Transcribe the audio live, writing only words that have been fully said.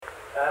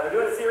We're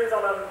doing a series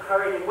on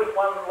Unhurried. In week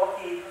one,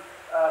 Lockie,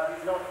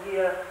 who's not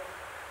here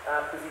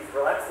because he's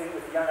relaxing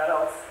with the young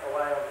adults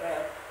away on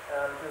camp,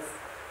 just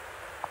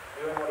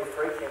doing what he's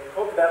preaching. We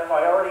talked about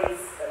priorities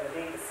and the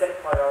need to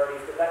set priorities,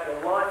 but that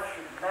your life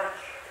should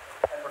match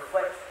and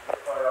reflect your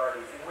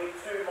priorities. In week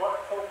two,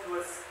 Mike talked to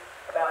us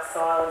about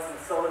silence and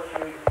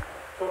solitude,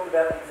 talked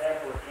about the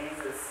example of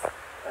Jesus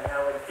and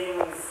how when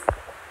things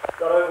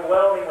got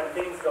overwhelming, when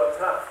things got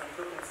tough, he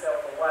took himself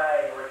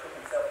away, or he took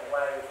himself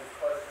away with his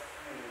closest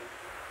few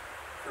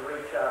to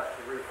recharge,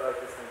 to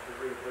refocus and to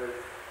reboot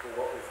for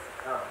what was to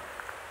come,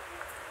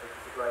 which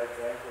is a great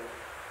example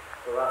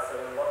for us.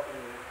 So when Lockie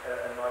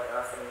and Mike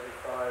asked me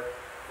if I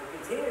would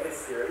continue this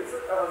series,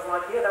 I was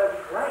like, yeah, that would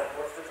be great.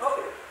 What's the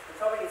topic? The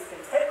topic is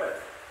contentment.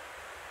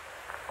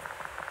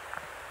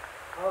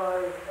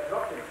 I am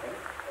not content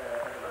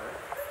at the moment,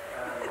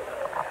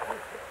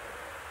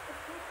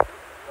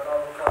 but I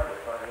will find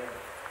it by the end.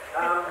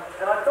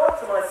 And I thought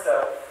to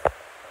myself,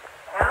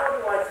 how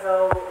do I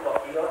tell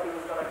Lockie? Lockie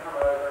was going to come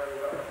over and we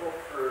were going to talk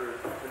through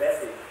the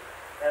message,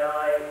 and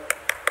I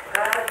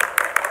had...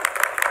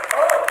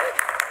 Oh!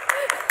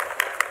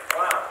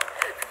 Wow.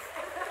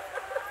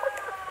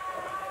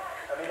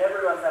 I mean,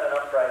 everyone's had an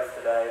upgrade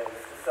today.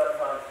 It's just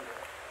sometimes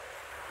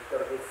you've got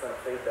to give some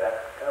feedback.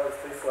 That was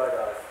too slow,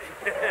 guys.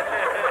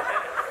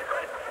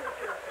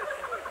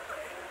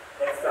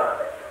 Next time.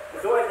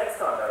 There's always next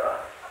time, though,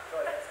 right? There's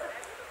always next time.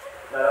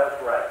 No, that was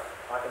great.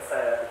 I can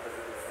say that because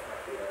it was my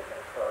feeling,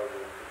 and sorry,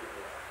 you forgive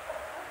me.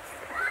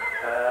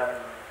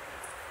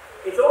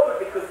 It's awkward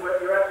because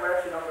we're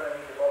actually not going to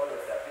need to bother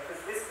with that, because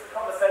this is the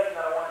conversation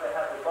that I wanted to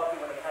have with Lockie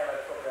when he came over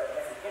to talk about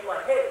the message. In my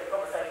head, the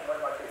conversation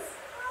went like this: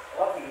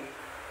 Lockie,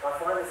 I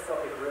find this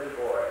topic really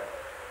boring,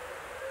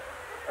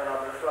 and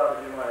I'd just rather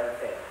do my own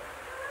thing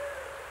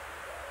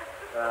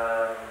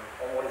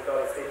on what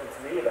God is speaking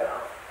to me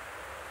about,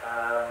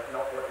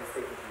 not what He's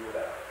speaking to you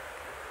about.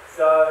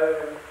 So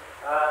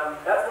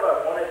that's what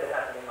I wanted to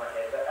happen in my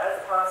head. But as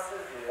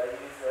pastors do, they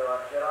use their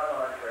Jedi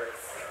mind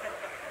tricks,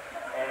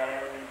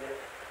 and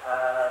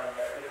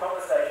the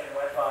conversation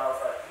went by. I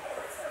was like, "Yeah,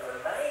 that sounds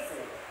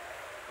amazing.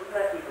 Wouldn't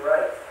that be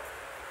great?"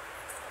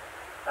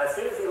 As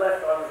soon as he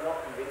left, I was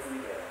not convinced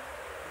again.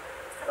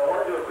 So I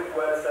want to do a quick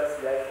word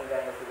association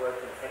game with the word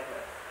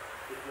contentment.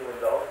 If you'll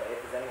indulge me,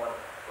 if there's anyone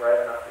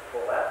brave enough to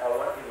call that, I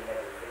won't give you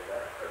negative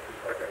feedback.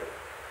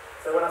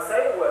 So when I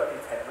say the word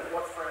contentment,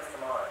 what springs to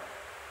mind?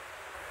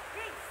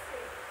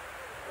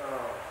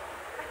 Oh.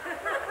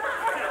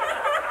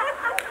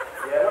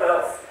 Yeah, what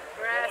else?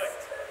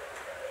 Rest.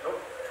 Nope.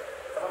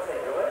 Someone say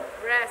joy?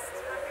 Rest.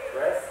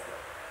 Rest?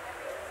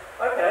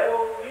 Okay,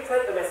 well, you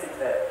take the message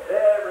there.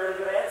 They're really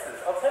good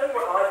answers. I'll tell you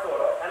what I thought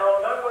of, and I'll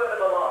no word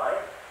of a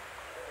lie.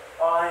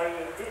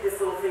 I did this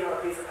little thing on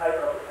a piece of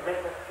paper, I put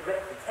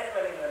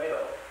contentment in the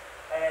middle,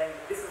 and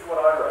this is what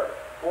I wrote.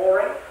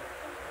 Boring,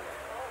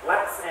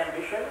 lacks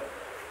ambition,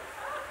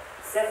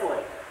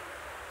 settling.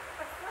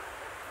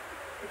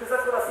 Because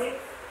that's what I think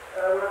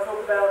when I talk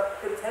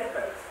about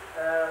contentment.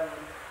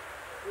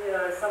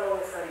 Someone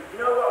will say, you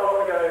know what, I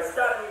want to go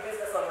start a new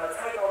business, I'm going to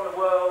take on the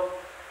world.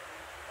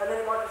 And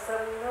then it might just say,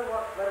 well, you know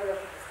what, maybe I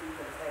should just be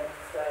content,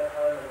 stay at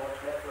home and watch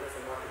Netflix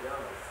and my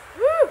pajamas.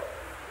 Woo!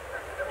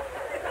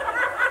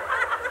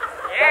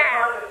 That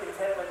kind of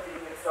contentment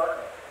didn't excite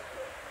me,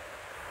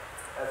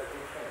 as it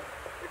did him.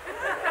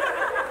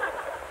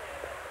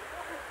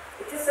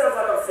 It just sounds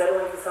like I'm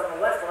settling for something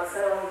less. When I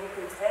say, oh, are you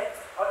content?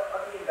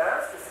 I'd be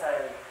embarrassed to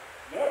say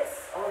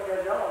yes. I want to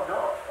go, no, I'm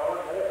not. I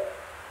want more.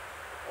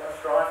 I want to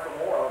strive for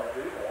more. I want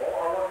to do more.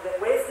 I want that.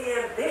 Where's the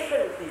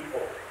ambition,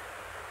 people?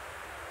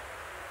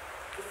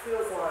 It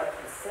feels like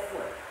I'm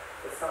settling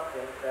for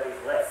something that is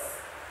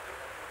less.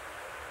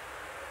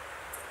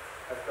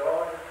 As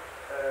God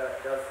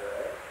does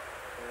that,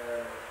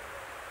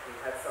 he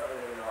had something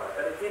in mind.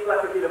 But it did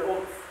lack a bit of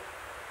oomph.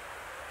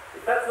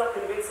 If that's not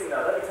convincing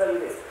though, let me tell you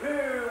this.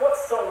 What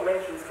song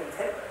mentions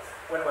contentment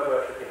when we're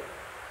worshipping?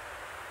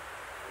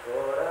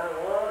 Lord, I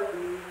want to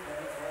be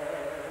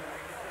content.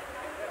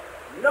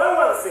 No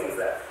one sings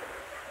that.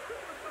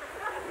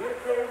 You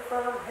came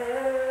from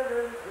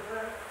heaven to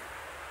earth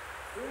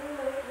to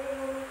make me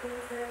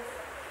content.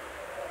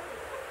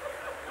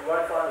 You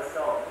won't find a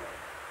song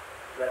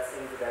that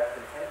sings about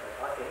contentment,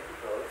 I think,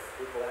 because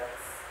it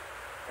lacks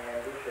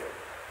ambition.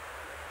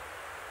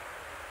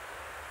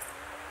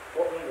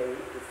 What we need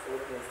is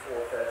Philippians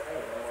 4:13,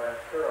 and my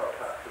Qur'an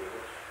cut here,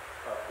 which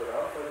I've put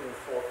on, Philippians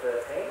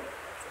 4:13.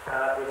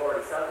 We've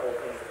already sung all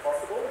things are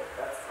possible.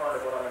 That's kind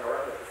of what I'm going to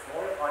run with this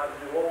morning. I can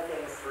do all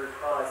things through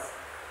Christ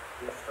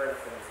who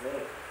strengthens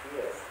me.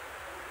 Yes.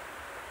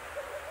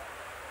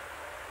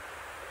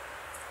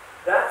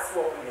 That's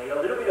what we need, a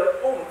little bit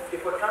of oomph.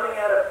 If we're coming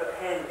out of the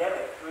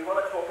pandemic, we want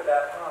to talk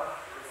about,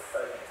 this is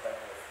so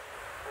contagious.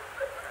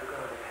 We're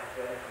going to be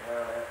pandemic and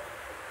where I'm at.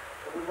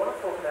 But we want to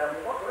talk about,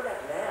 what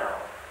about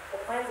now?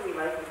 What plans are we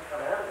making to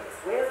come out of this?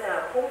 Where's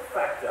our oomph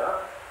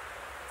factor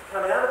to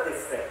come out of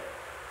this thing?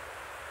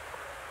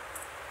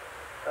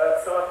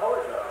 So I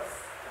apologise,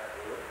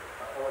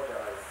 I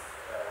apologise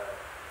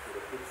for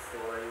the big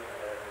story and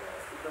everything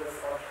else, because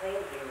I'm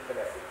changing the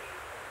message.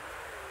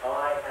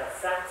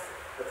 sacked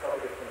the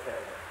topic of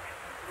contentment.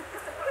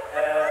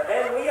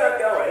 Then we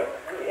are going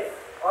with,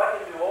 I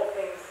can do all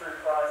things through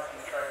Christ who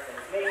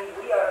strengthens me.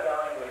 We are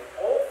going with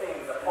all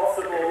things are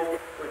possible,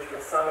 which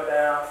we've sung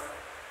about.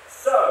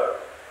 So,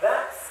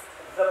 that's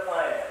the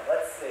plan.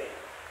 Let's see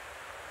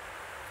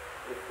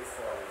if this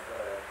one is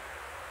going to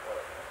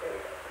work. There we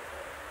go.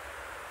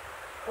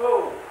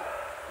 Oh,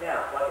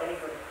 now, like any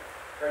good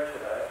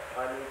preacher though,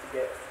 I need to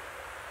get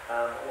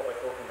what we're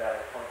talking about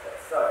in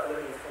context. So,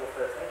 Philippians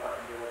 4:13, I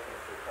can do all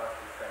things through Christ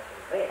who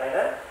strengthens me.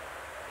 Amen?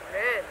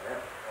 Amen.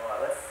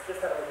 Alright, let's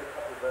just have a look at a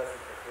couple of verses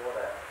before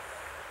that.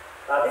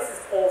 This is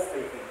Paul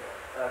speaking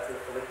to the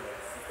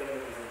Philippians.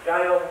 He's in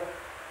jail,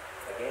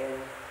 again.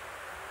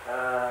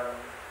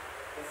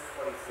 This is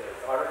what he says.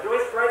 I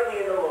rejoice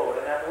greatly in the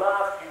Lord, and at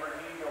last you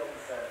renewed your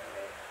concern for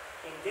me.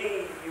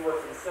 Indeed, you were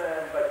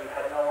concerned, but you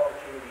had no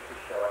opportunity to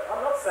show it.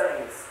 I'm not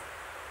saying this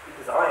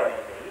because I am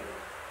in need,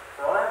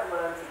 for I have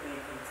learned to be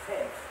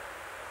content,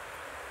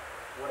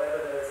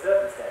 whatever the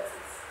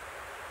circumstances.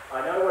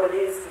 I know what it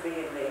is to be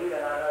in need,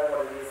 and I know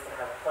what it is to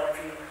have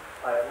plenty.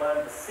 I have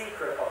learned the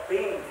secret of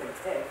being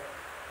content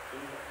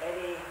in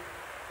any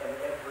and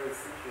every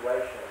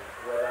situation,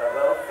 whether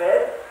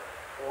well-fed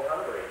or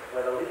hungry,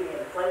 whether living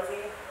in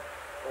plenty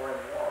or in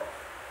want.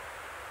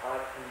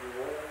 I can do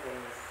all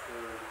things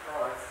through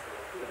Christ or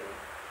Him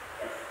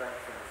who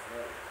strengthens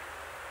me.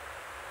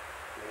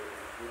 It is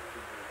good for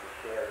you to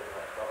share in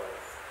my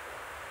troubles.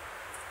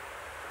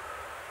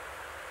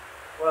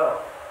 Well,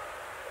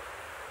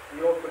 the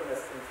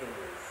awkwardness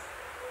continues.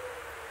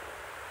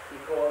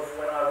 Because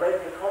when I read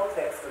the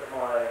context of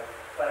my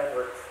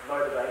favourite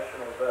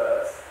motivational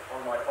verse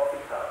on my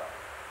coffee cup,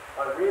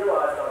 I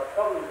realised I'd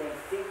probably been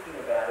thinking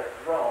about it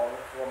wrong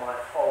for my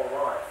whole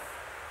life.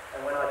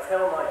 And when I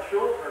tell my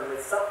children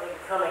there's something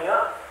coming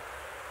up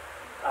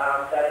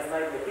that is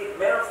maybe a big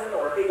mountain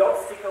or a big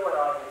obstacle, and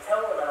I will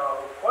tell them and I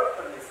will quote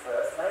from this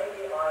verse,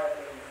 maybe I have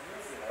been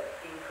using it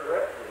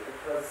incorrectly,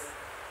 because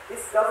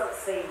this doesn't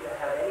seem to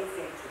have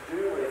anything to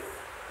do with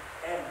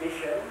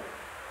ambition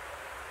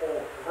or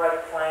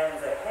great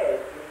plans ahead.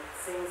 It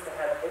seems to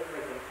have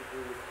everything to do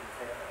with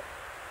contentment.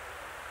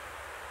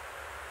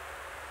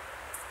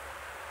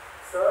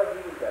 So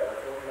here we go,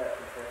 we're talking about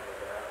contentment,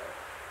 aren't we?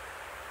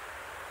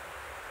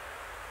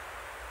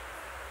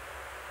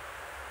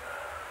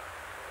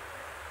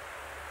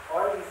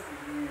 I used to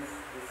use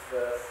this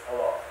verse a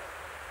lot.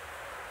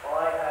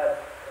 I have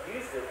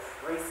used it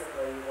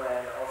recently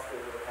when Oscar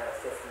would have had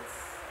assessments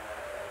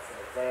and some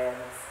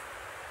exams.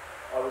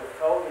 I would have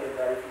told him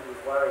that if he was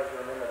worried to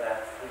remember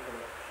that he can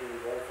achieve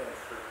all things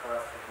through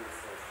Christ who gives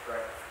him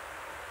strength.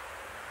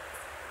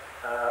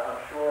 I'm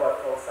sure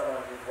I've told someone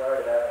who's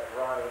worried about a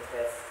driving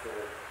test to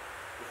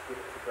just give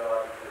it to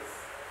God because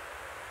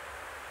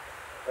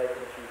they can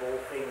achieve all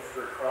things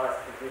through Christ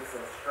who gives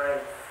them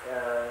strength.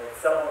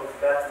 If someone was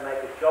about to make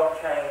a job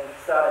change,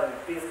 start a new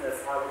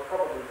business, I would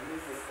probably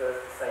use this verse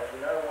to say,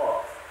 you know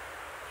what,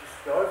 just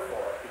go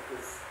for it,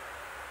 because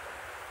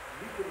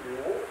you can do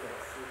all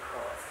things through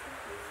Christ who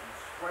gives you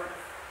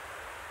strength.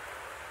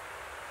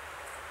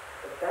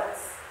 But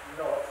that's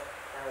not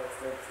how it's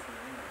meant to be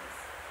used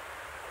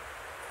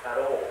at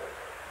all.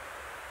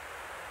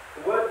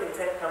 The word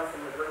content comes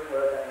from the Greek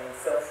word that means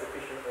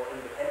self-sufficient or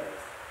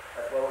independent,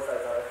 as well as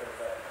those other things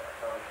that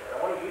I shared. I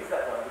want to use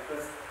that one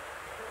because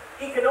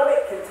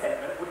economic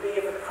contentment would be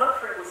if a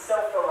country was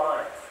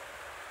self-reliant.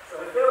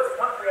 So if there was a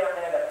country out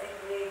there that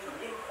didn't need to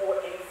import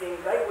anything,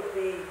 they would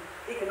be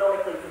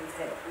economically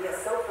content. We are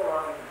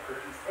self-reliant and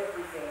produce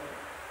everything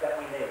that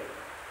we need.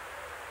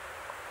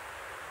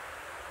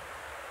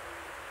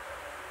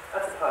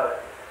 That's a part of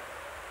it.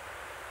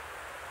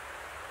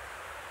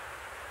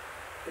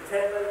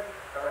 Contentment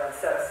around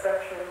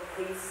satisfaction,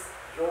 peace,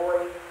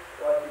 joy,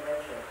 like you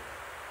mentioned.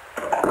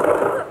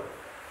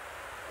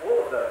 All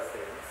of those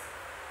things.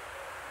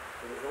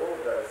 It is all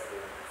of those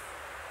things.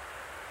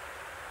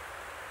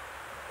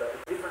 But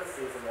the difference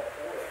is, and what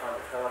Paul is trying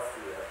to tell us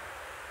here,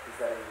 is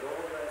that it is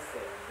all of those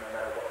things, no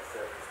matter what the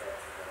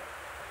circumstances are.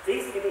 It's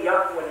easy to be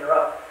up when you're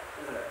up,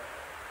 isn't it?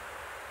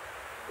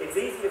 It's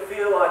easy to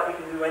feel like you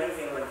can do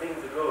anything when things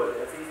are good.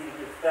 It's easy to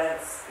give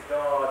thanks to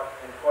God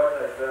and quote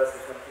those verses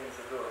when things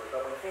are good.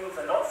 But when things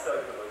are not so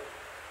good,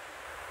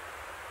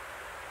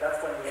 that's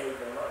when we need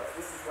them most.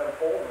 This is when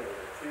Paul needed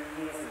it. 2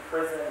 years in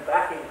prison,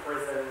 back in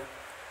prison.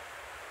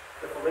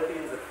 The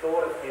Philippians have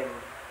thought of him,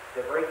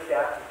 they've reached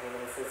out to him,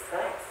 and he says,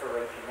 thanks for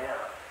reaching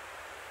out.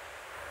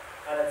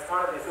 And it's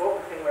kind of this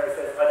awkward thing where he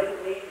says, I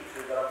didn't need you to,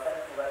 but I'm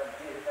thankful that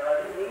you did. And I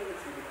didn't need you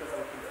to because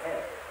I'm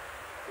content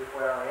with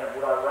where I am.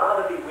 Would I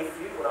rather be with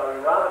you? Would I be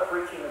rather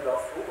preaching the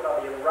gospel? Would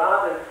I be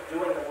rather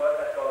doing the work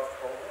that God's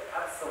called me?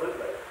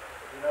 Absolutely.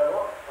 But you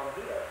know what? I'm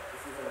here.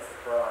 This isn't a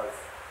surprise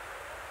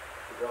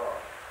to God.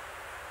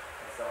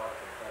 And so I'm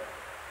content.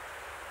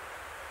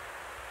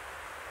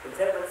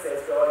 Contentment says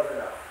God is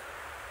enough.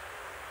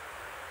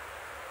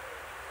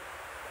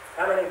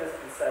 How many of us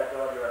can say,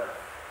 God, you're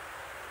enough?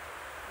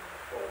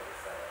 All of us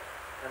say it.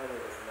 How many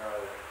of us know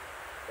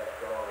that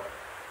God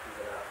is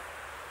enough?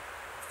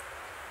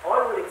 I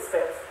would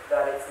expect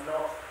that it's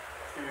not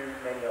to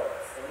many of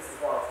us. And this is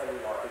why I'll tell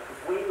you why. Because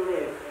we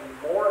live in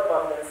more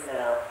abundance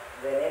now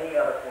than any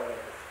other point in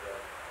history.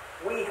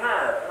 We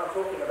have, and I'm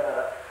talking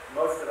about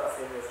most of us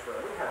in this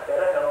room, we have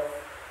better health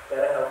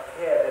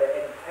care, better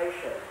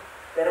education,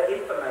 better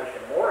information,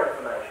 more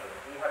information.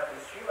 We have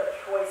consumer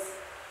choice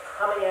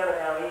coming out of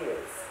our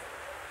ears.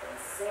 And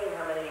seeing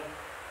how many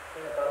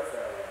peanut butters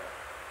there are.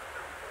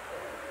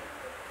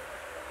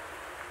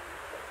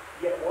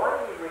 Yet why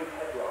do we read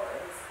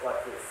headlines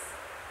like this?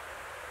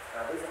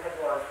 These are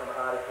headlines from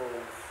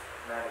articles,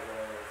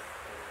 magazines,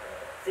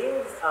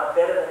 things are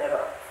better than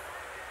ever.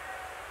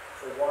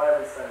 So why are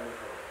we so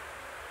miserable?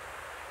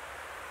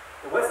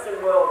 The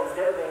Western world has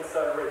never been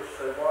so rich,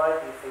 so why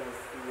do things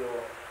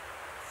feel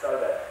so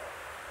bad?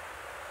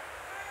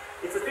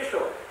 It's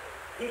official.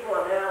 People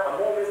are now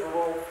more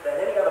miserable than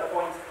any other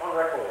point on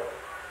record.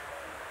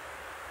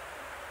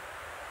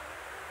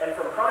 And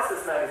from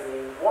Crisis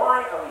Magazine,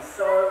 why are we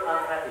so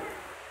unhappy?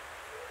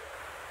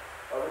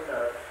 I would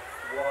note,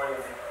 why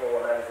does it call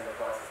a magazine a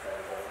Crisis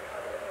Magazine? I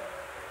don't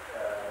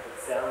know. It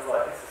sounds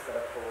like it's just going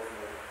to cause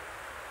me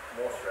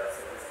more stress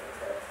and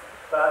discontent.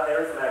 But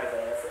there is a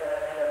magazine,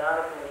 and an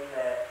article in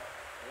there,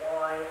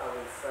 why are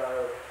we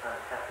so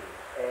unhappy?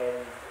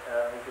 And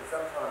we could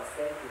sometimes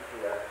think if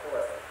we are, of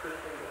course, as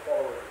Christians or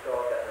followers of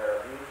God, that we're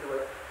immune to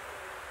it.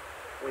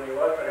 When you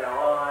open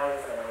our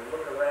eyes and we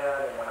look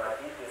around, and when I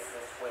did this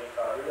week,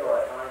 I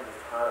realised I am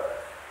just part of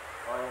it.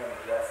 I am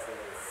just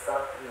being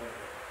sucked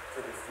into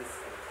this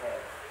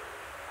discontent.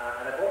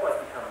 And I've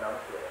almost become numb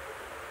to it.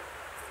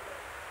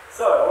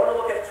 So, I want to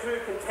look at two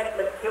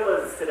contentment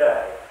killers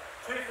today.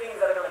 Two things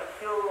that are going to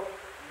kill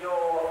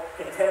your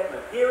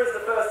contentment. Here is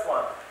the first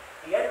one.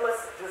 The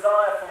endless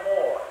desire for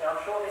more. Now,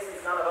 I'm sure this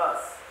is none of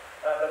us,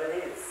 but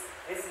it is.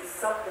 This is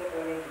something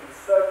we need to be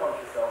so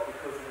conscious of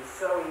because it is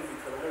so easy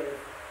to live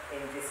in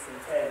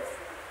discontent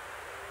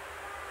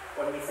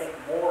when we think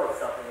more of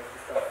something is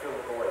just going to fill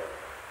the void.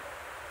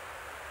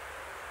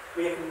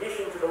 We are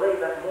conditioned to believe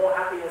that more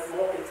happiness,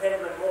 more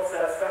contentment, more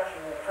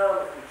satisfaction will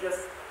come if we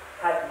just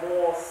had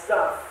more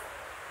stuff,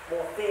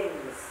 more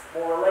things,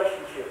 more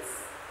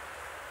relationships.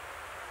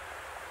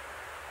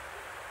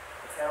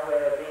 It's how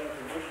we're being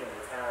conditioned.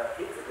 It's how our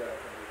kids are being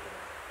conditioned.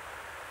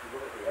 You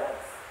look at the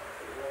ads.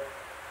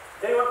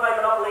 Does anyone play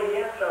Monopoly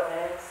here? Show of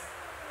hands.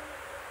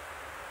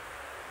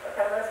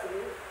 Okay, most of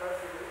you.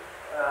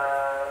 I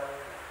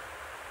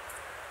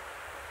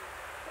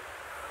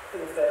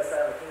think it's fair to say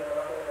I'm the king of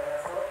Monopoly in the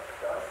household,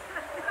 guys.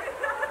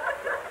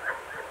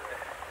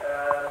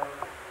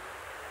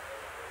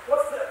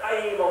 What's the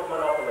aim of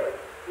Monopoly?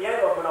 The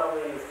aim of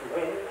Monopoly is to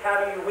win.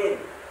 How do you win?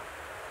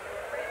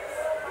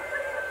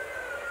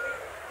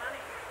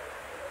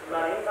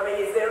 Money. I mean,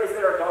 is there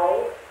a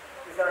goal?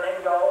 Is there an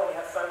end goal and you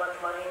have so much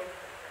money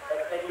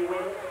that you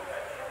win?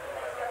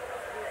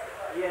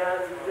 Yeah,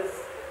 you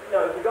just,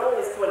 the goal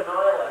is to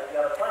annihilate the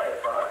other players,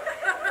 right?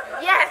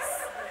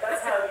 Yes!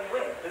 That's how you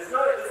win. There's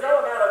no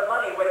amount of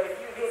money where if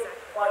you hit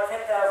like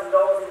 $10,000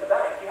 in the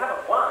bank, you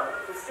haven't won.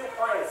 There's still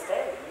players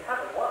standing. You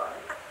haven't won.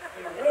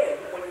 You win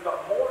when you've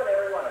got more than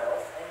everyone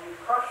else and you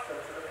crush them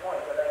to the point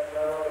where they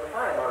can no longer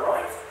play. Am I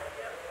right?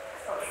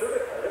 It's not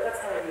sugarcoated.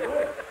 That's how you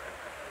win.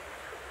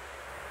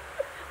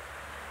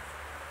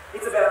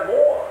 It's about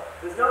more.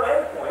 There's no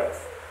end point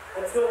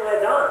until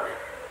they're done.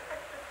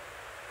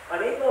 I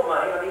need more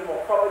money, I need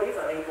more properties,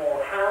 I need more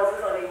houses,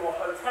 I need more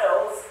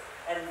hotels,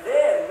 and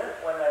then,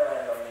 when they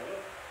land on me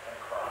and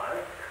cry,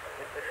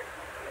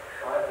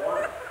 I've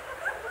won.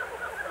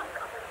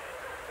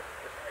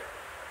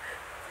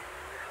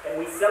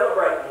 And we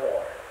celebrate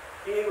more.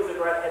 Here was a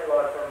great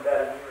headline from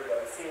about a year ago.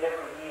 We see it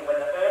every year when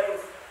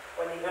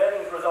the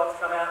earnings results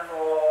come out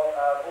for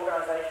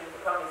organisations,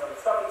 for companies on the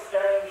stock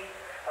exchange.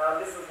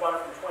 This was one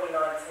from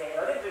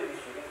 2019. I didn't do this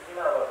year because you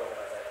know a lot of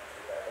organisations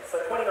do that. So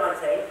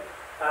 2019,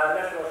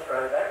 National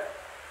Australia Bank,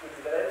 which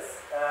is it is,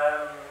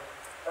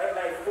 they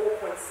made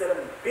 $4.7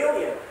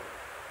 billion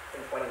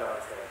in 2019.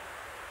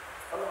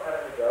 I'm not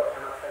having a go at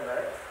how much they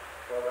made.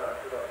 Well done,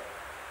 good on you.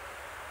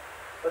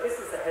 But this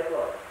is the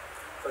headline.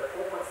 So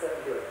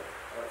 $4.7 billion.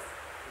 That's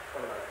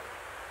 2019.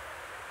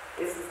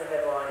 This is the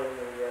headline in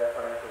the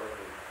Financial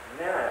Review.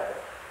 NAB,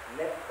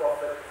 net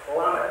profit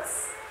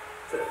plummets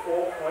to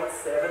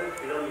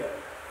 $4.7 billion.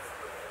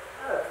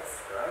 Oh,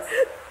 disgrace.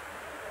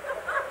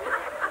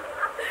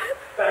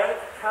 Bank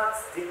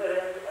cuts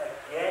dividend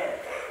again.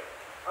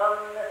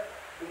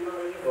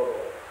 Unbelievable.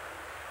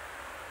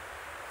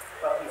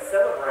 But we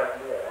celebrate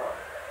more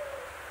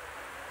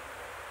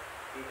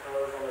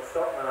because on the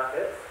stock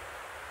market,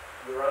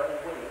 you're only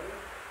winning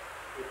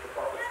if the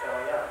profit's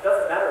going up. It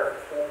doesn't matter if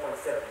it's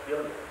 4.7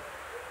 billion.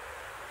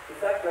 If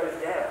that goes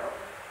down,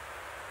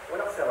 we're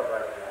not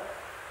celebrating that.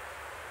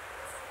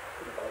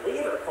 I couldn't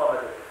believe it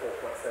plummeted to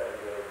 4.7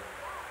 billion.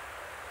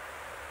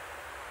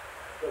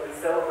 But we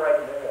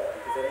celebrate more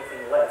because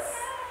anything less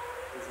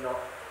is not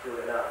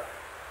good enough.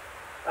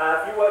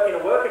 If you work in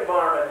a work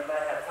environment, you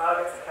may have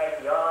targets and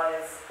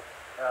KPIs.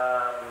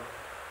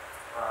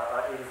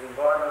 It is the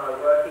environment I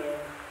work in.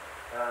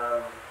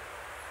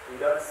 We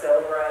don't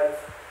celebrate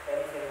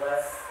anything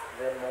less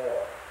than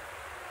more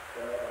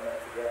than what we're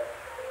meant to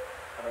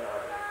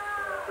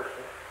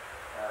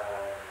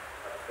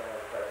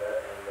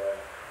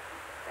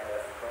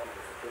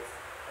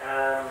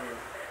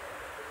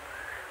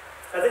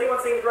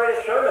seen The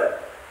Greatest Showman?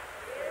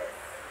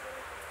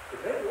 But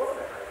maybe it wasn't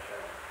a great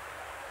showman.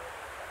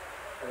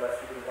 Unless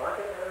you didn't like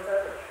it, and it was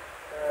average.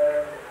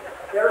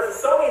 There is a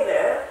song in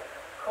there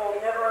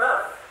called Never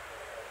Enough.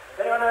 Does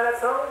anyone know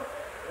that song?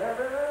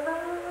 Never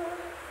enough,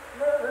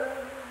 never,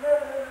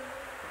 never,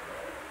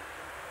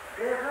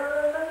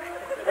 never enough.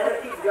 And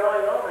it keeps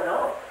going on and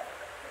on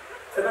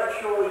to make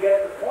sure we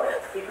get the point.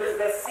 Because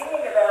they're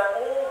singing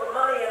about all the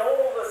money and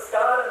all the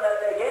stardom that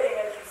they're getting,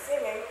 and she's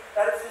singing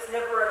that it's just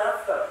never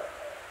enough though.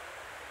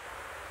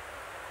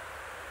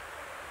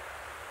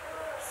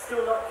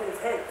 Still not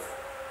content.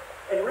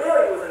 And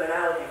really it was an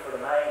analogy for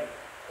the main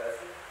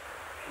person.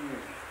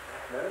 Huge,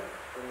 no,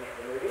 in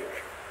the movie.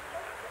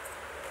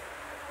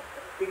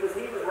 Because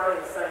he was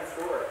running the same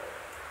story.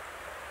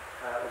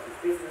 With his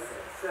business and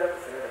his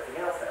service and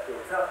everything else that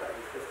built up, but it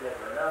was just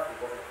never enough. He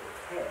wasn't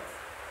content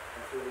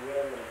until the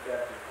end when he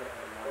found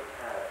contentment in what he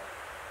had.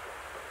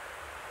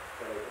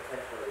 When he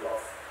potentially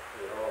lost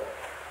it all.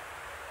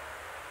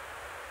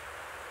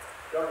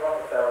 John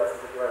Rockefeller, this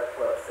is a great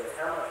quote, says,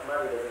 "How much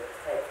money does it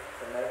take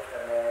to make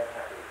a man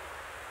happy?"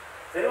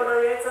 Does anyone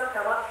know the answer?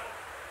 How much?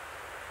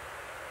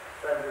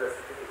 Don't do a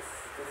statistics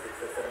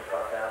says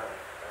 75,000.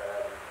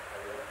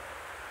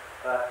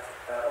 But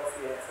what's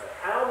the answer?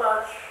 How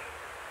much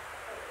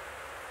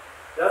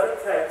does it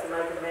take to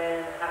make a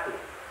man happy?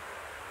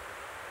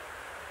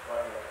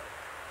 Right here.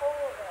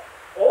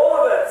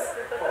 All of it!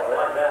 Oh, I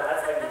like that.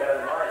 That's making better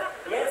than mine.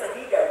 The answer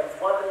he gave was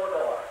 $1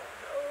 more.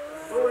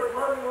 It's always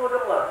 $1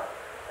 more.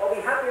 I'll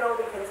be happy and I'll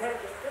be content.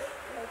 Just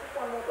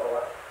 $1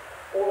 more.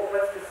 Or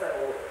let's just say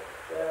all of it.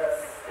 Yes,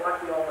 like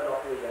the old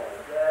Monopoly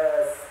game.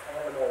 Yes,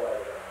 hand them all over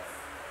to us.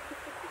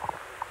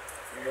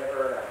 It's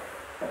never enough.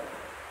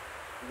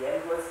 The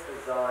endless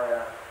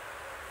desire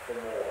for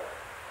more.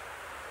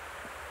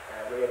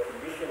 We are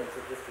conditioned to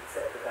just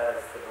accept that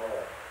as the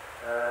norm.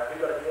 Who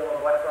got a deal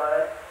on Black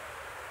Friday?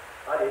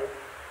 I did.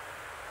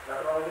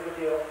 Nothing wrong with a good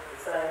deal.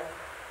 Just saying.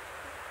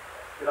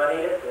 Did I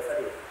need it? Yes,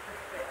 I did.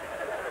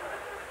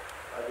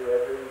 I do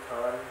every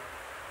time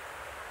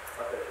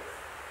I purchase.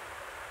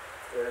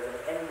 There is an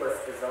endless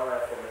desire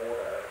for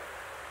more though.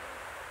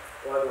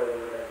 Globally,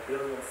 we live in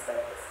billion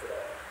status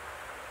today.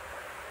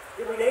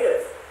 Did we need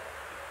it?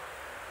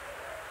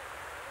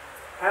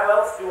 How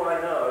else do I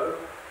know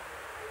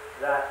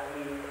that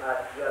we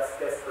are just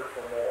desperate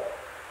for more?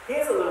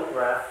 Here's a little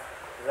graph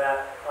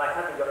that I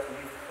haven't got to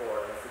use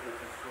before, and which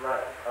is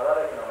great. I love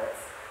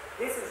economics.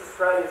 This is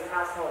Australia's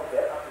household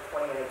debt up to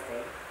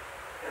 2018.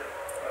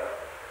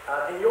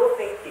 And you're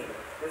thinking,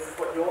 this is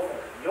what you're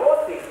thinking.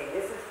 You're thinking,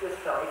 this is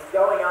just showing, it's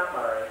going up,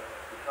 Murray.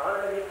 You're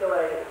trying to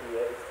manipulate it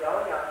here. It's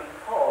going up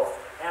because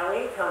our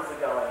incomes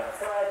are going up.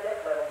 So our debt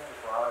level's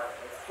just rising.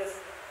 It's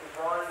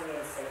rising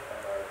in sync,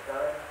 Murray.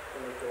 Don't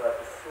manipulate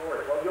the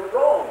story. Well, you're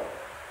wrong.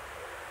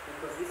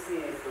 Because this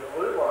is the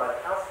blue line,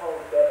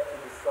 household debt to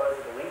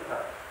disposable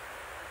income.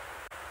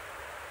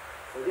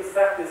 So this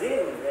factors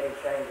in any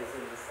changes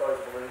in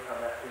disposable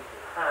income that people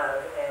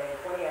have, and in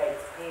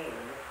 2018,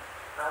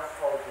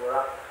 households were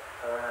up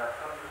around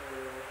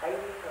 180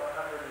 to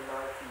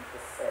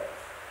 190%.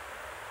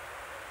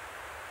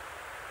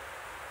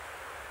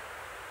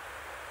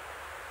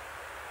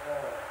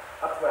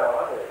 Up to our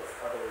eyeballs,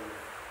 I believe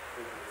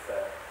we could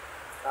say.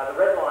 The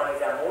red line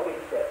is our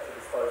mortgage debt to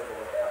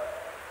disposable income.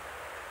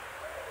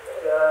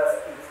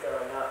 Just keeps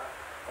going up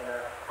and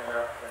up and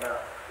up and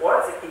up. Why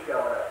does it keep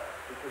going up?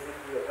 Because if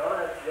you're going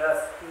to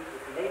if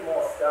you need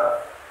more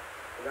stuff,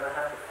 you're going to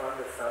have to fund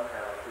it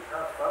somehow. If you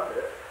can't fund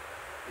it,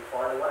 you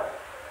find a way.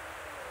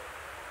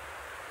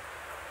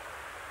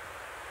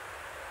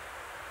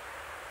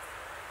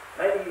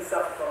 Maybe you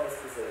suffer from this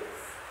disease.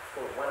 It's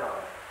called one-eye.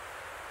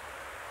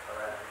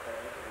 Alright, the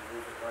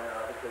disease of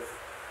one-eye, because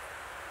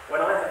when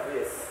I have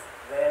this,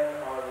 then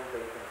I will be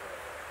content.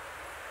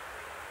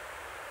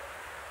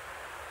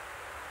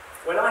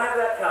 When I have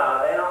that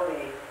car, then I'll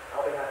be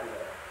happy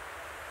then.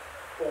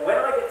 Or when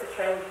I get to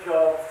change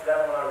jobs to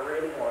that one I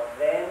really want,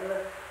 then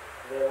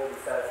there will be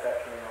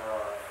satisfaction in my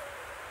life.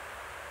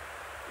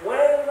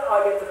 When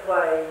I get to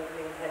play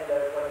Nintendo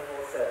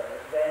 24/7,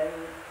 then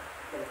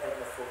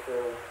contentness will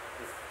fill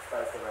this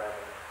space around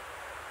me.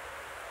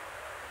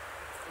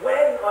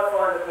 When I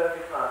find the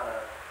perfect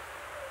partner,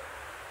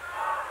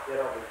 then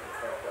I'll be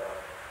content though.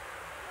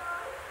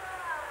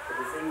 The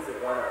disease of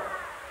one-eye.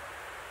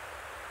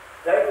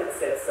 David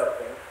said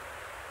something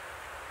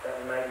that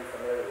you may be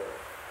familiar with.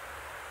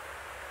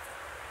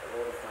 The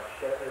Lord is my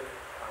shepherd,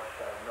 I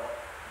shall not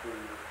be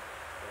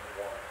in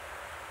want.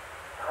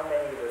 How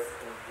many of us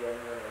can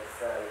genuinely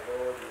say,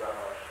 Lord, you are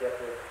my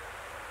shepherd,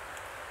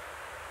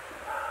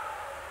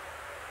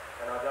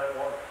 and I don't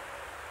want it.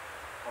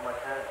 I'm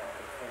okay, I'm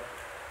content.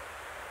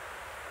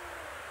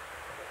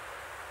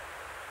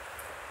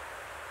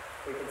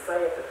 We can say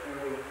it, but do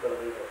we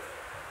believe it?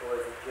 Or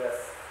is it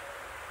just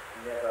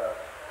never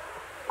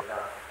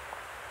enough?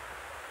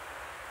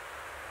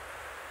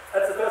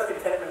 That's the first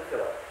contentment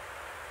killer.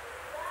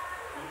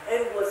 The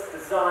endless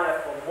desire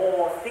for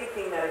more,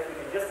 thinking that if we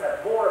can just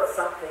have more of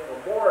something, or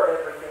more of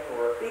everything,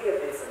 or a bigger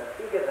this and a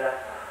bigger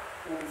that,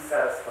 we'll be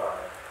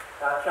satisfied.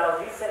 Charles,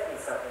 you sent me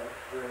something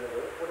during the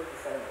week. What did you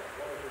send me?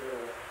 What was your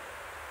little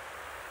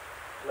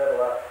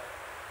level up?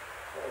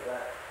 What was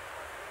that?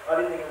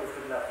 I didn't think it was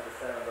good enough for the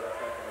sermon, but I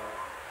sent it on.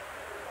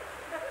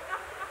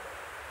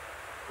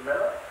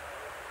 Remember?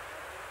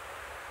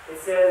 It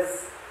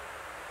says,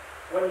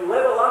 when you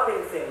level up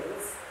in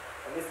things,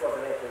 and this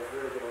wasn't it, it was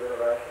really good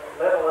alliteration,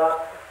 level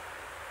up,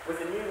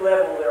 with a new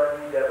level there are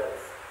new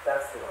devils.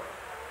 That's the one.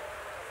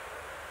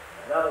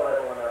 Another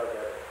level, another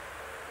devil.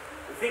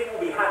 We think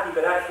we'll be happy,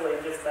 but actually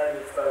it just maybe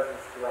exposes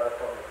us to other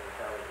problems and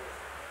challenges.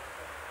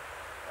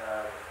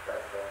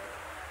 That's right.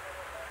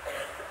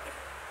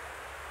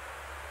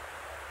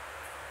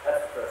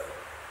 That's the first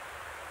one.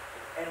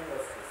 The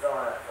endless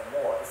desire for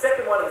more. The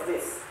second one is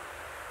this.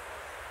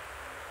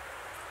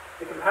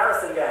 The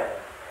comparison game.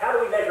 How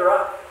do we measure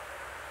up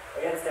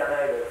against our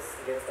neighbours,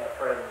 against our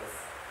friends,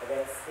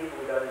 against people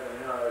we don't even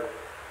know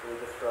who we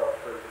just scroll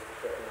through just to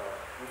check in on?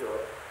 You do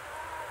it.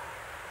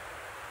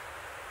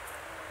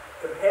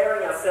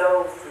 Comparing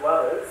ourselves to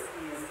others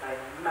is a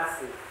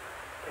massive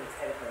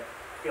contentment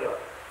killer.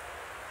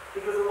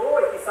 Because there'll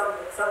always be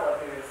someone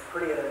who's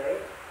prettier than me,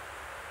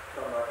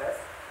 not in my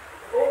case.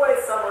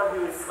 Always someone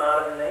who is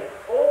smarter than me.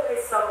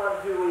 Always someone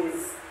who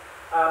is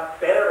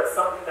better at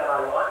something that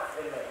I like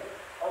than me.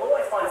 I'll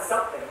always find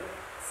someone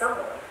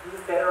who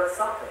is better at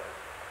something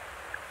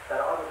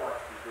that I would like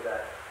to be good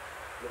at,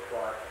 look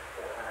like,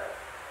 or have.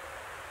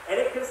 And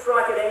it can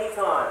strike at any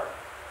time,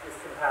 this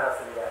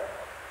comparison game.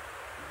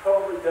 You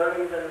probably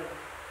don't even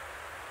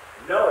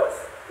know it.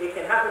 It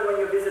can happen when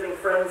you're visiting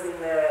friends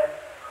in their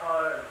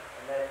home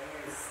and that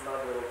new smug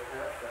little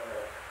couch that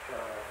they're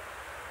showing.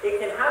 It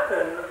can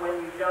happen when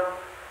you jump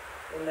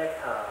in their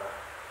car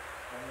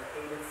and the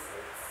heated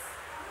seats.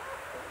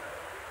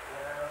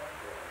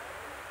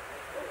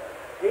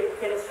 It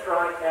can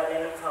strike at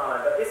any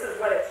time, but this is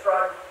when it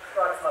strikes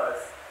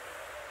most.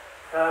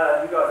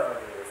 You guys are going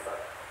to do this, but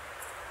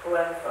pull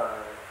out your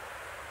phone,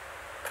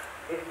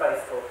 hit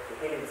Facebook, you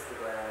hit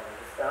Instagram,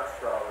 you start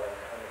scrolling,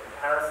 and the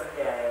comparison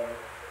game,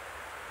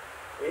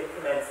 it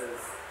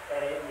commences,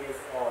 and it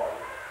is on.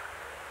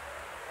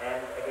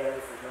 And again,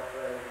 this is not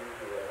for anything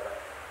here,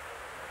 but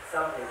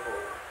some people,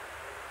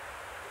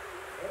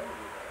 can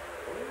you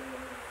believe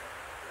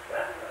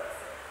that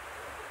person?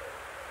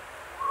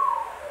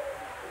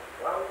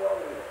 Well.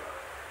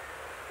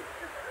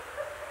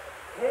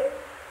 Heck,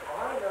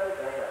 I know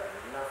they are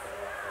nothing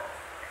like that.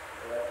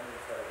 Let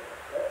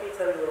me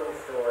tell you a little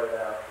story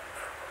about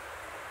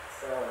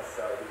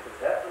so-and-so, because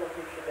that little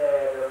picture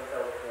there doesn't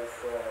tell the full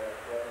story.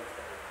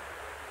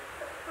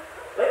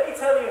 Let me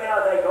tell you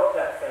how they got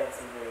that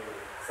fancy new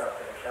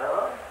something,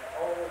 shall I?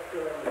 I'll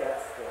fill in the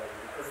gaps for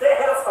you, because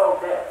their household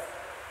debt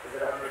is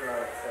at 190%.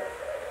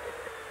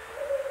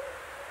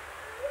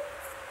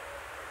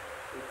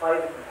 We play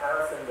the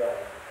comparison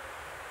game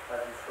as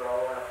we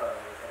scroll our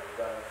phones and we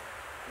don't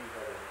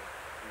even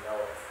know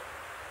it.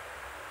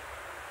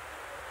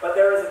 But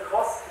there is a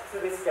cost to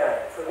this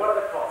game. So what are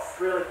the costs?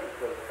 Really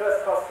quickly. The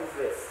first cost is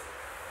this.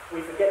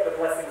 We forget the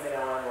blessings in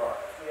our own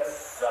lives. We are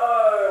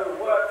so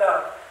worked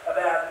up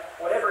about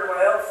what everyone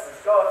else has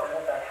got and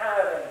what they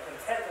have and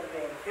contentment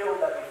being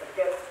killed that we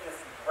forget to just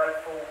be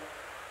grateful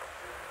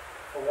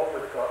for what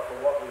we've got, for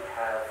what we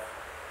have.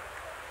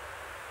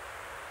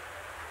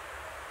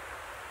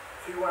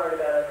 Too worried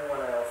about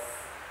everyone else.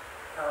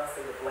 Can't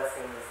see the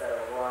blessings that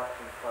are right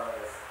in front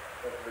of us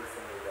every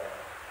single day.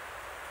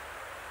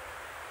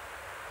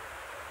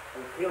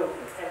 We feel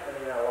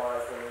contentment in our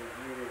lives when we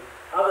view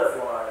others'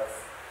 lives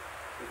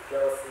with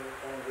jealousy,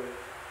 envy.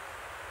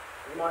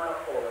 We might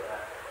not call it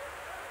that,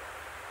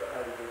 but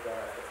maybe deep down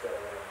that's what's going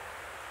on.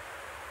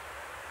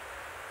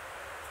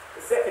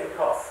 The second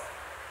cost,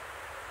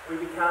 we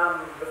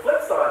become, the flip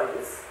side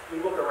is,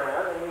 we look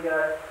around and we go,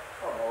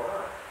 oh, I'm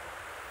alright.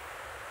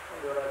 I'm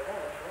doing okay,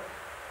 actually.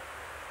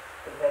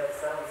 Compared to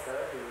so-and-so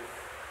who's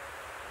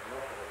not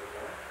going to be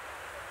done.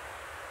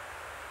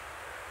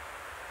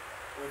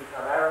 We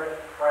become arrogant,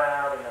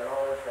 proud in the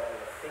knowledge that we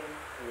think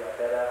we are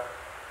better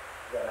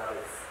than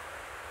others.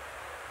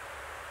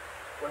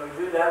 When we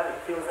do that,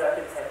 it kills our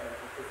contentment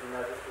because we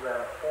know just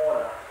around the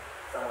corner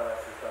someone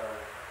else is going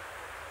to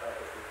make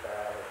us look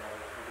bad,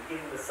 and we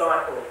begin the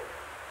cycle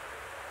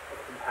of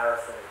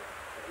comparison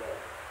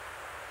again.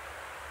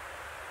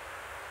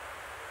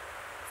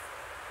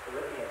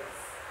 Philippians,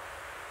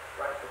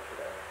 right book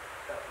today,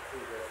 chapter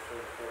 2, verse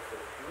 3 and 4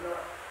 says,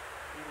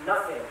 do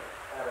nothing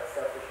out of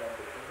selfish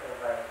ambition or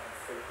vain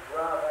conceit,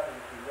 rather in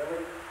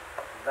humility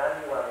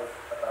value others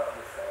above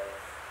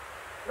yourselves,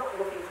 not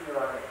looking to your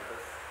own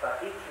interests, but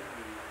each of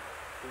you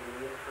to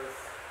the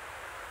interests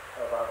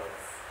of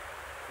others.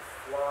 This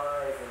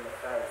flies in the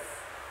face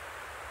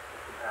of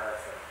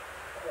comparison.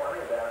 Don't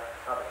worry about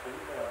other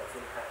people and its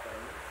impact on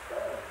you.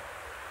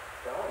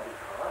 Go and be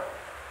kind.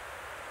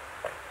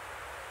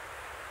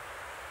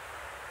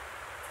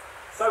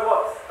 So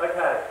what?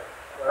 Okay,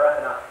 we're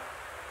wrapping up.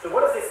 So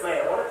what does this mean?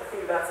 I wanted to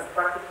think about some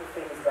practical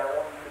things about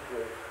what you could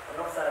do. I'm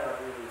not saying I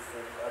do these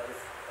things, I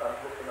just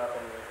looked them up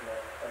on the internet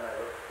and they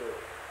look good.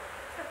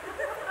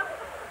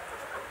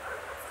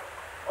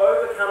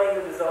 Overcoming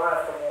the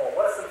desire for more.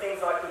 What are some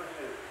things I could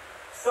do?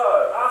 So,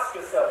 ask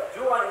yourself,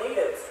 do I need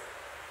it?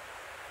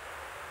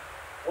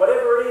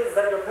 Whatever it is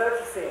that you're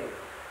purchasing,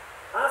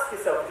 ask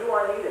yourself, do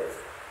I need it?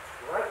 It's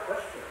a great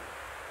question.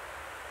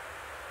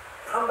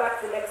 Come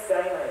back the next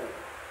day maybe.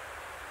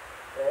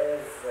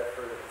 There's the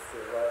fruit of the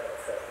Spirit right there,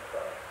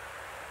 self-control.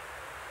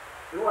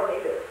 Do I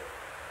need it?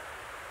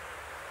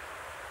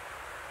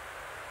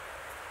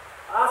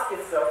 Ask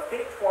yourself,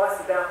 think twice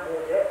about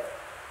more debt.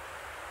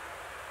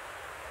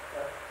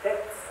 Now,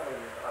 debts,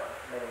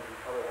 many of you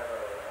probably have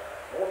a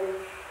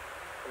mortgage.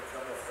 It's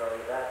not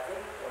necessarily a bad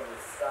thing. When we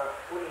start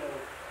putting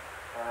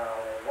our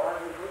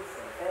livelihoods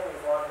and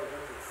families'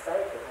 livelihoods at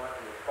stake, it might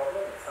be a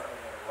problem if something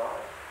went wrong.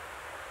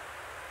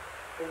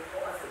 Think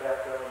twice about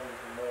going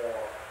into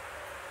more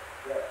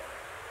debt.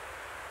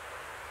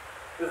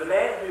 There's a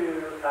man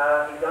who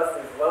he does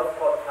these wealth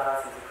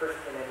podcasts. He's a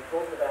Christian, and he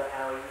talked about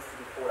how he used to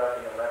be caught up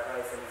in a rat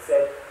race, and he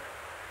said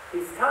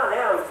his car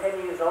now is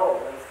 10 years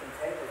old and he's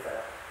content with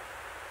that.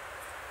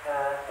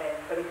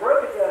 But he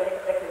broke it down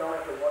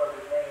economically what it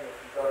would mean if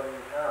he got a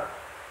new car.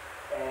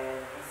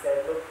 And he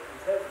said, look, in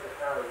terms of the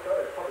car he's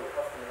got, it probably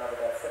cost him another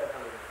about $750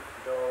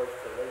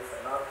 to lease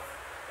a month.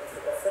 And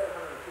so that's $750.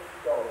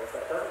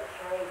 That doesn't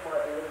change my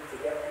ability to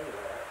get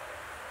anywhere,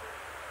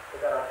 but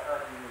that I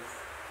can't use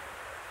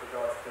for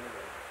God's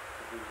kingdom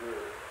to do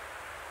good.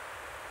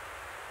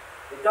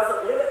 It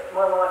doesn't limit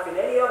my life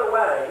in any other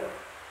way,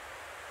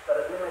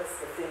 but it limits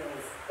the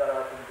things that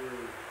I can do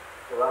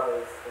for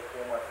others or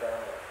for my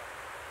family.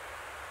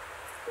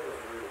 It was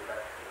a really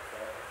practical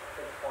example.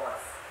 Think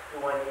twice. Do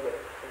I need it?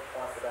 Think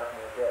twice about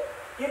more debt.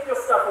 Give your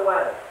stuff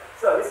away.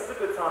 So this is a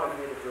good time of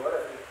year to do it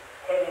as we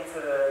head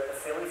into the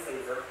silly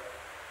season.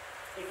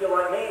 If you're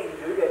like me and you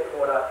do get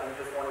caught up in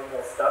just wanting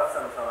more stuff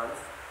sometimes,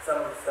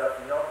 some of the stuff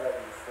not that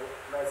useful,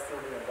 may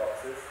still be in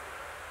boxes,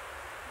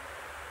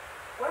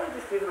 why don't you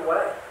just give it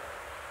away?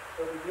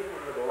 There'll be people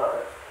who will love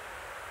it.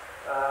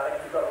 And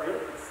if you've got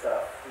really good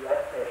stuff, the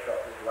ad care shop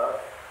would love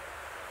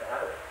to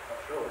have it. I'm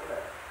sure, wouldn't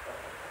they?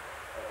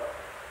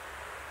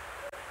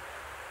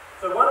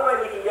 So one way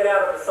we can get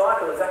out of the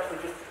cycle is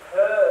actually just to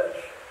purge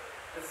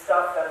the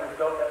stuff that we've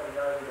got that we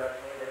know we don't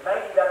need. And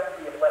maybe that could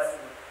be a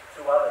blessing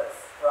to others,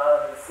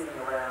 rather than sitting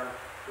around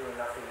doing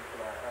nothing in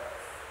our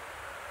house.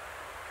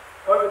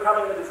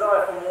 Overcoming the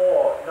desire for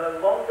more. No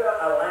longer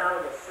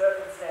allow your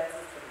circumstances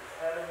to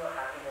determine your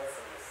happiness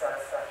and your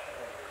satisfaction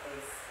and your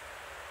peace,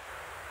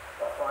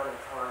 by finding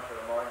time to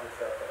remind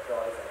yourself that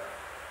God is enough.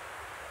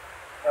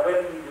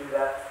 However you do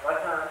that, I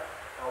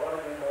want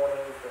to do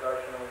mornings,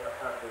 devotionals, I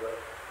can't do it.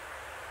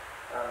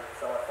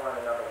 So I find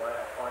another way.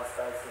 I find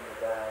space in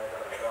the day when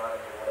I'm driving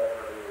or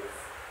whatever it is.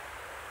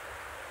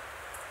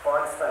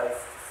 Find space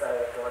to say,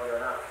 God, you're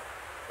enough.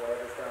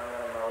 Whatever's going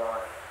on in my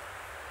life,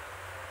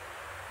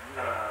 you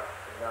are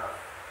enough.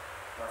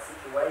 My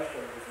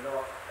situation is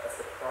not a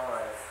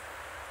surprise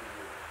to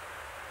you.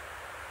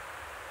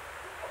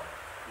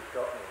 You've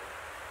got me.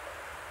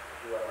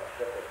 You are my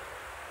shepherd,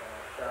 and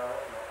I shall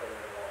not be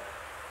in want.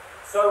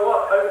 So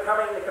what?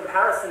 Overcoming the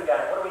comparison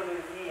game. What do we do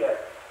here?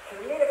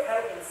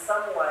 Communicate in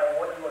some way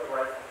what you are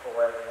grateful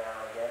for every now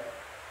and again.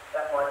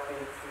 That might be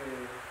to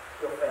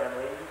your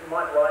family. You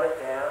might write it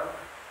down.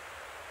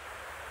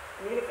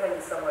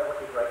 Communicate in some way what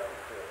you're grateful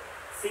for.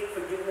 Seek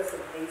forgiveness and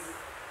peace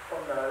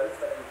from those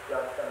that you've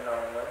judged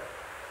unknowingly.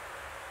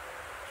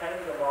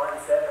 Change your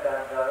mindset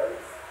about those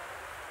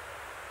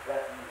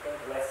that you think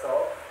less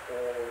of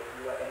or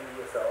you are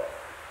envious of.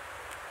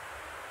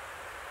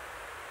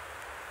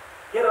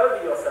 Get over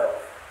yourself.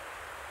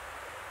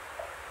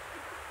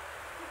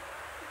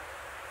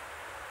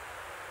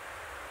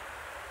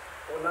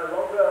 Or no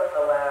longer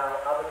allow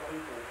other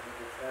people to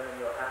determine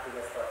your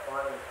happiness by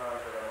finding time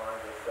to remind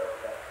yourself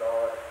that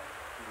God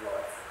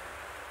delights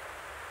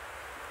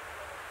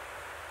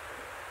in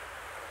you.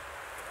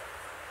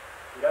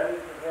 We don't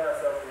need to compare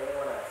ourselves to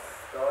anyone else.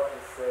 God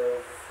just says,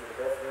 you're the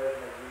best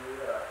version of you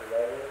that I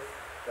created.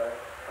 Don't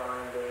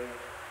try and be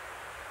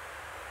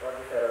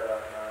Roger Federer,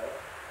 no.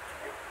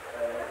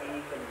 And he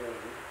can be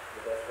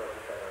the best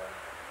Roger Federer.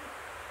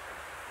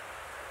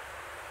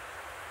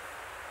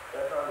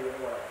 Don't try and be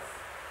anyone else.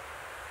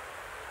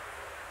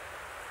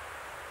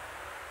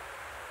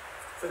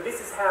 So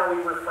this is how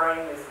we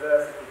reframe this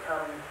verse as we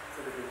come to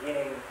the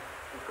beginning,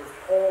 because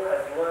Paul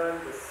has learned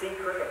the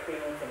secret of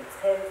being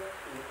content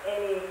in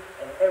any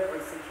and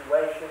every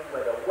situation,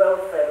 whether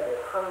well-fed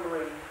or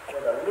hungry,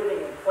 whether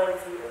living in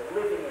plenty or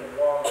living in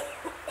want.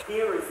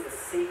 Here is the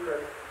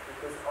secret,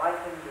 because I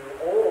can do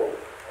all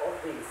of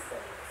these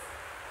things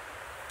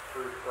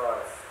through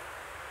Christ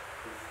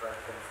who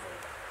strengthens me.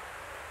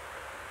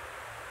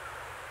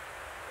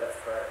 Let's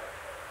pray.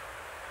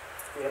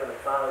 Dear Heavenly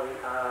Father, we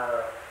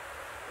are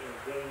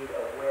indeed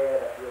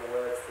aware that your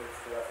word speaks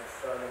to us in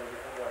so many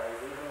different ways,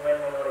 even when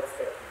we're not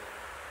expecting it.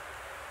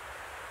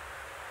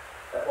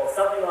 That while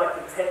something like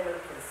contentment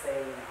can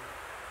seem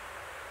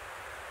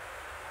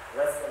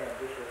less than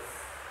ambitious,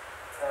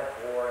 a tad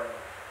boring,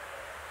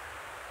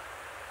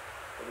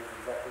 it is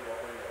exactly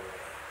what we need.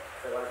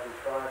 So as we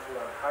try to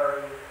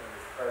unhurry in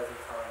this crazy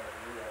time of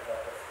year,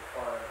 help us to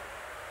find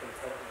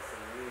contentness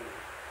in you.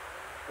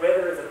 Where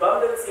there is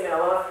abundance in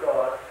our life,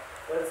 God,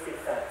 let us give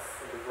thanks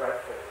and be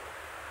grateful.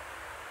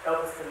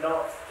 Help us to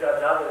not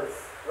judge others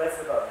less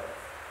abundant.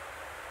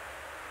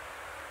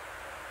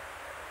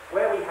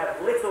 Where we have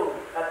little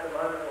at the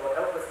moment, Lord,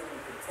 help us to be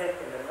content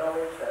in the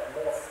knowledge that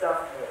more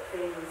stuff, more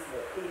things,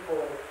 more people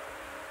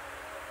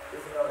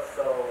is not a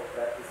soul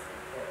that is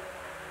content.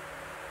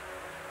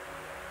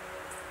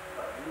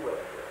 But you are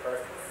your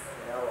presence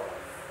in our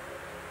lives,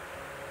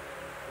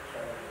 the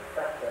changing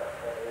factor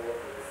of all of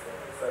these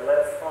things. So let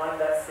us find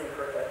that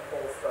secret that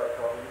Paul spoke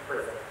of in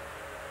prison,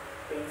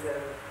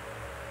 beaten,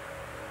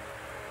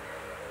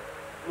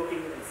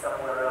 looking to be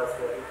somewhere else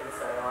where he can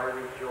say, I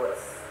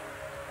rejoice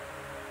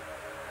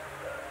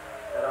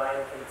that I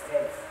am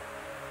content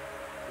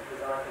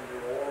because I can do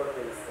all of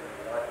these things.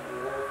 I can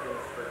do all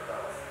things through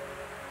Christ.